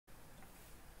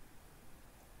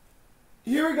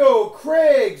Here we go.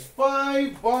 Craig's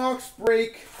 5-box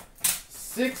break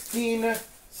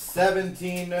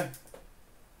 16-17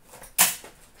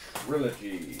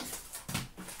 Trilogy.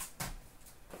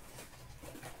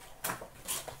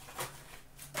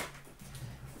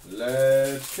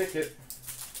 Let's pick it.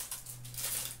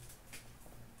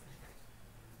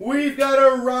 We've got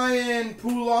a Ryan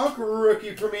Pulock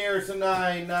rookie premiere to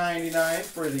 $9.99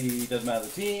 for the, doesn't matter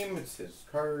the team, it's his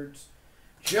cards.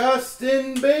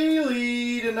 Justin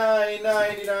Bailey to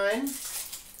 $9.99.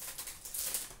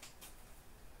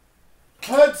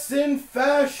 Hudson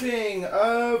Fashing,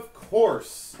 of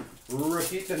course,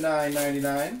 rookie to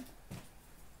 $9.99.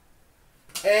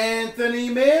 Anthony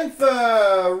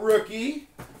Mantha, rookie.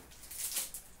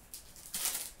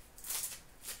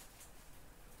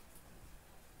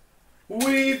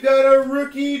 We've got a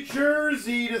rookie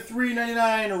jersey to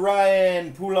 $3.99,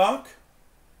 Ryan Pulock.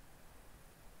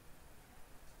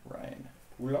 Ryan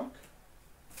Pulock.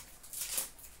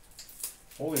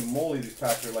 Holy moly, these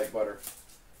packs are like butter.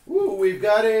 Ooh, we've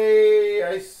got a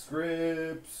Ice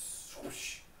Scripts.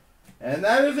 Swoosh. And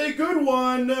that is a good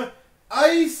one.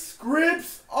 Ice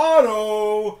Scripts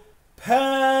Auto,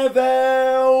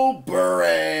 Pavel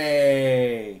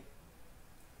Bure.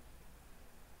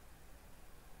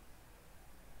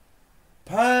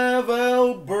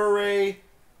 Pavel Bure,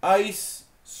 Ice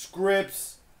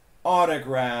Scripts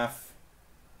autograph.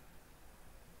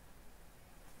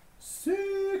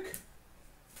 Sick.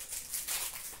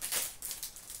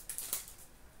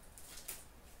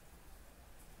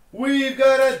 We've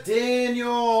got a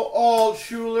Daniel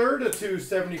Altshuler to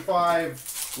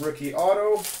 $275 rookie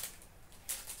auto.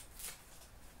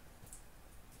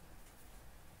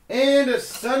 And a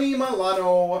Sonny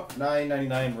Milano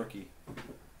 $9.99 rookie.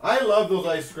 I love those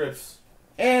Ice Scripts.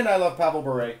 And I love Pavel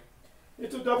Bure.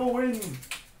 It's a double win.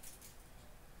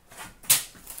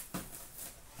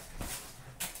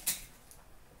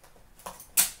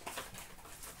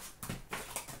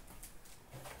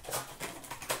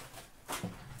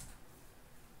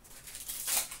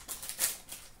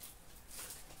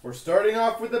 We're starting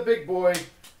off with the big boy.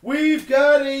 We've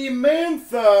got a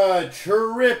Mantha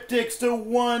Triptychs to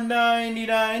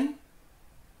 $1.99.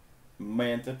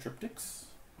 Mantha Triptychs.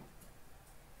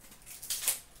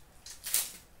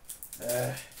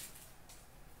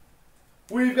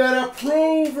 We've got a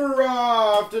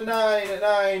Provorov to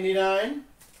 $9.99.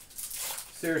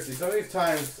 Seriously, some of these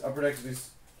times I'm predicting the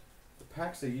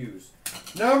packs they use.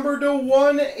 Number to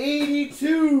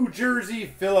 182 jersey,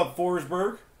 Philip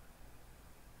Forsberg.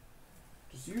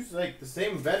 Just use like the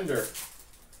same vendor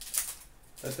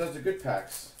that does the good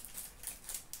packs.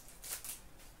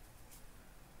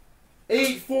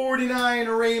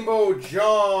 $8.49 rainbow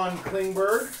John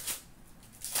Klingberg.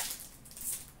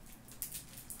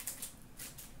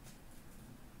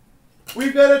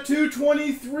 We've got a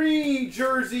 223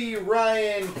 jersey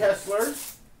Ryan Kessler.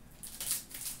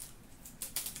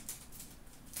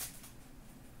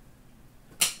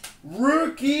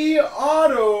 Rookie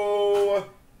auto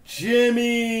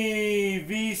Jimmy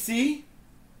VC.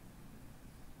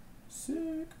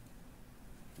 Sick.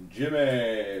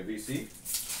 Jimmy VC.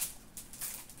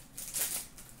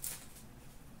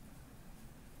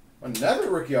 Another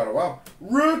rookie auto. Wow.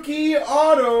 Rookie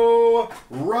auto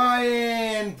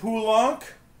Ryan Pulock.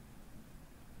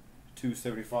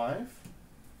 $275.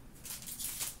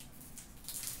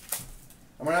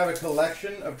 I'm going to have a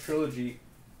collection of Trilogy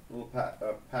little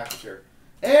package here.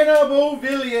 Anna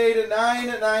Beauvillier to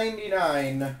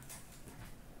 $9.99.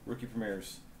 Rookie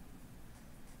premieres.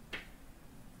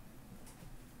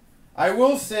 I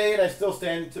will say, and I still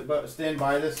stand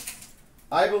by this,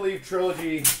 I believe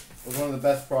Trilogy was one of the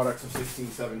best products of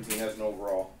 16-17 as an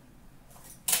overall.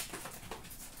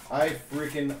 I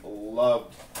freaking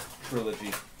loved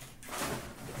Trilogy.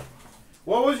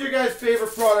 What was your guys'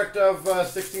 favorite product of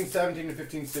 16-17 to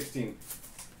 15-16?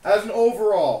 As an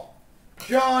overall,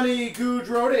 Johnny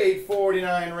Gaudreau to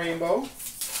 $8.49 rainbow.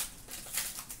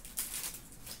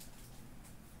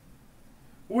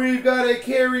 We've got a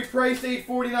Carey Price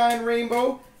 $8.49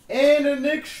 rainbow and a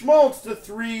Nick Schmaltz to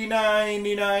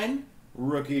 $3.99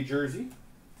 rookie jersey.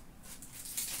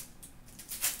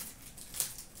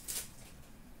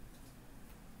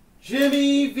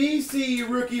 Jimmy VC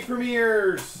rookie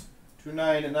premieres to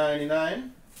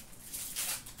 $9.99.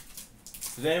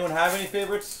 Does anyone have any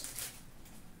favorites?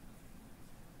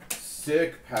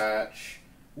 Sick patch.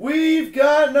 We've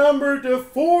got number to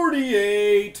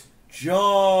 48,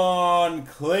 John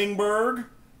Klingberg.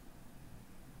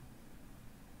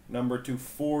 Number to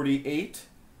 48,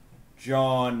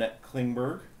 John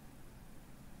Klingberg.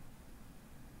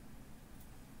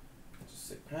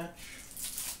 Sick patch.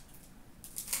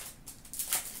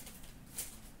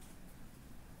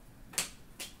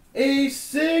 A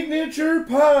signature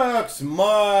pucks,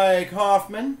 Mike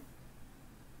Hoffman.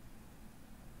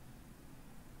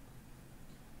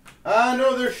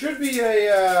 No, there should be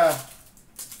a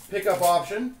pickup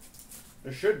option.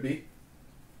 There should be.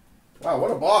 Wow, what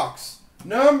a box.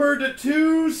 Number to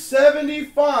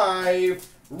 275,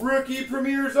 Rookie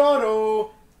Premier's Auto,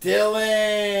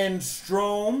 Dylan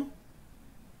Strome.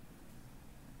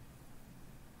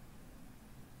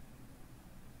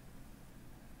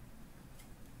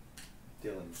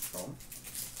 Dylan Strome.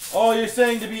 Oh, you're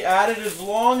saying to be added as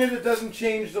long as it doesn't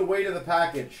change the weight of the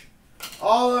package.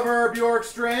 Oliver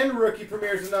Bjorkstrand, Rookie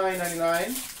Premier's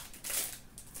 $9.99.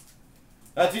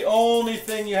 That's the only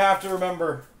thing you have to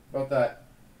remember about that.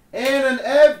 And an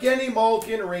Evgeny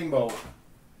Malkin Rainbow.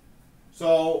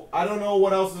 So, I don't know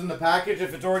what else is in the package.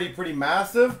 If it's already pretty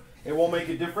massive, it won't make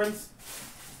a difference.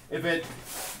 If it's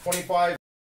 25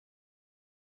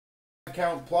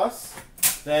 count plus,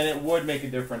 then it would make a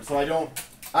difference. So I don't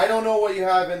know what you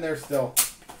have in there still,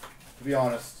 to be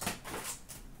honest.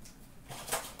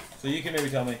 So you can maybe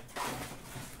tell me.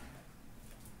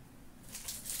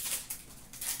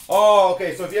 Oh,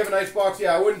 okay. So if you have an icebox,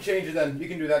 yeah, I wouldn't change it then. You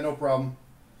can do that, no problem.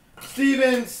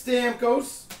 Steven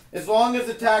Stamkos. As long as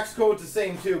the tax code's the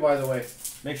same too, by the way.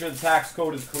 Make sure the tax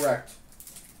code is correct.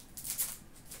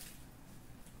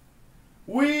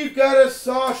 We've got a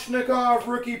Soshnikov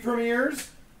Rookie Premiers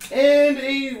and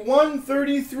a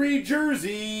 133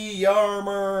 jersey,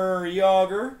 Jaromir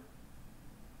Jagr.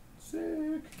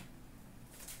 Sick.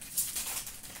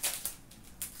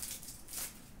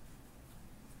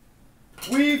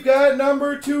 We've got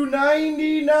number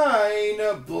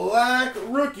 299, Black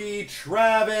Rookie,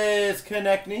 Travis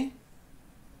Konechny.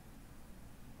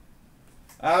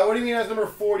 What do you mean has number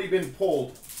 40 been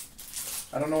pulled?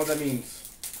 I don't know what that means.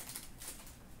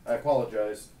 I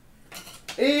apologize.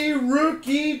 A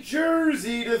rookie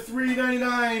jersey to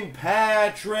 399,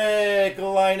 Patrick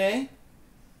Laine.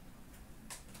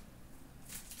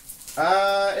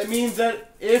 It means that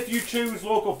if you choose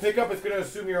local pickup, it's going to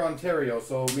assume you're Ontario,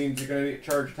 so it means you're going to get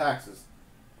charged taxes.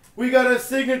 We got a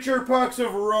signature pucks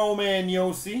of Roman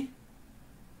Josi.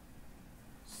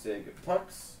 Sig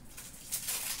pucks.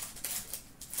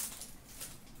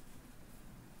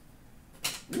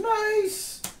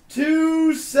 Nice!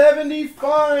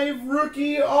 275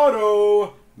 rookie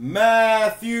auto,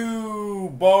 Matthew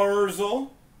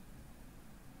Barzal.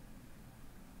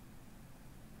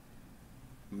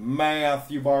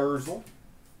 Matthew Barzal.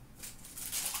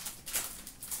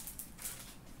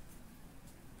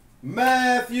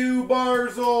 Matthew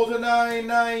Barzal to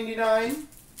 $9.99.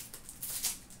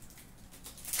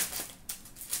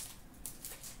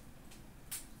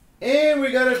 And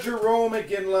we got a Jerome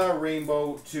McGinley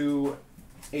Rainbow to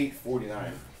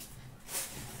 $8.49.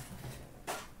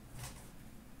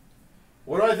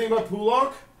 What do I think about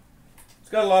Pulak? It's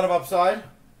got a lot of upside.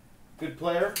 Good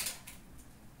player.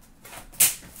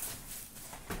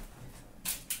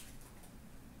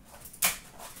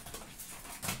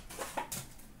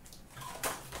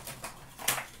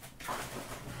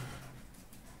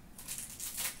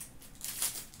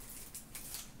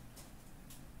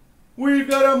 We've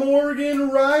got a Morgan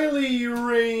Riley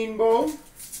Rainbow.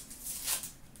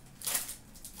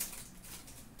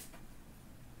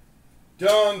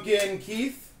 Duncan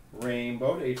Keith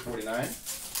Rainbow to $8.49.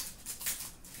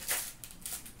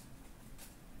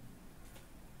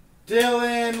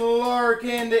 Dylan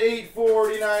Larkin to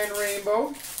 $8.49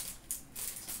 Rainbow.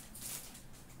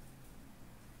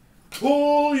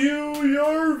 Pull you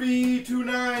Yarvi to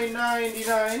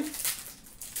 $9.99.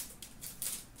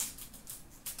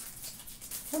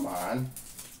 Come on.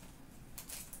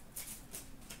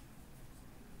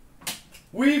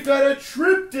 We've got a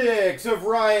triptychs of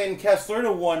Ryan Kessler to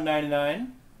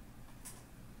 $1.99.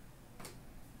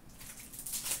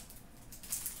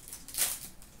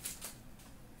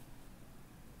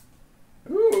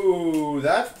 Ooh,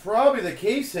 that's probably the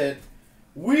case hit.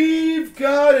 We've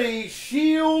got a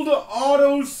Shield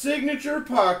Auto Signature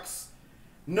Pucks,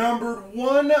 numbered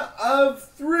 1 of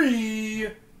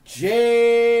 3,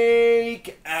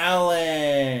 Jake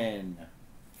Allen.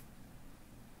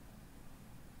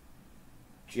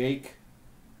 Jake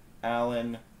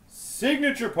Allen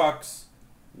Signature Pucks,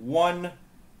 1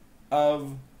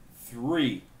 of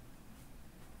 3.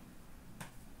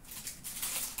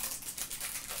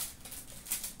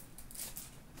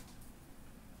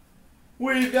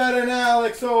 We've got an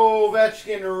Alex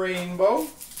Ovechkin Rainbow.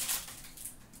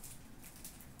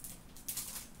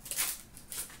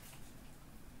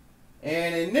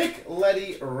 And a Nick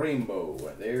Leddy Rainbow.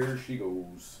 There she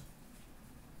goes.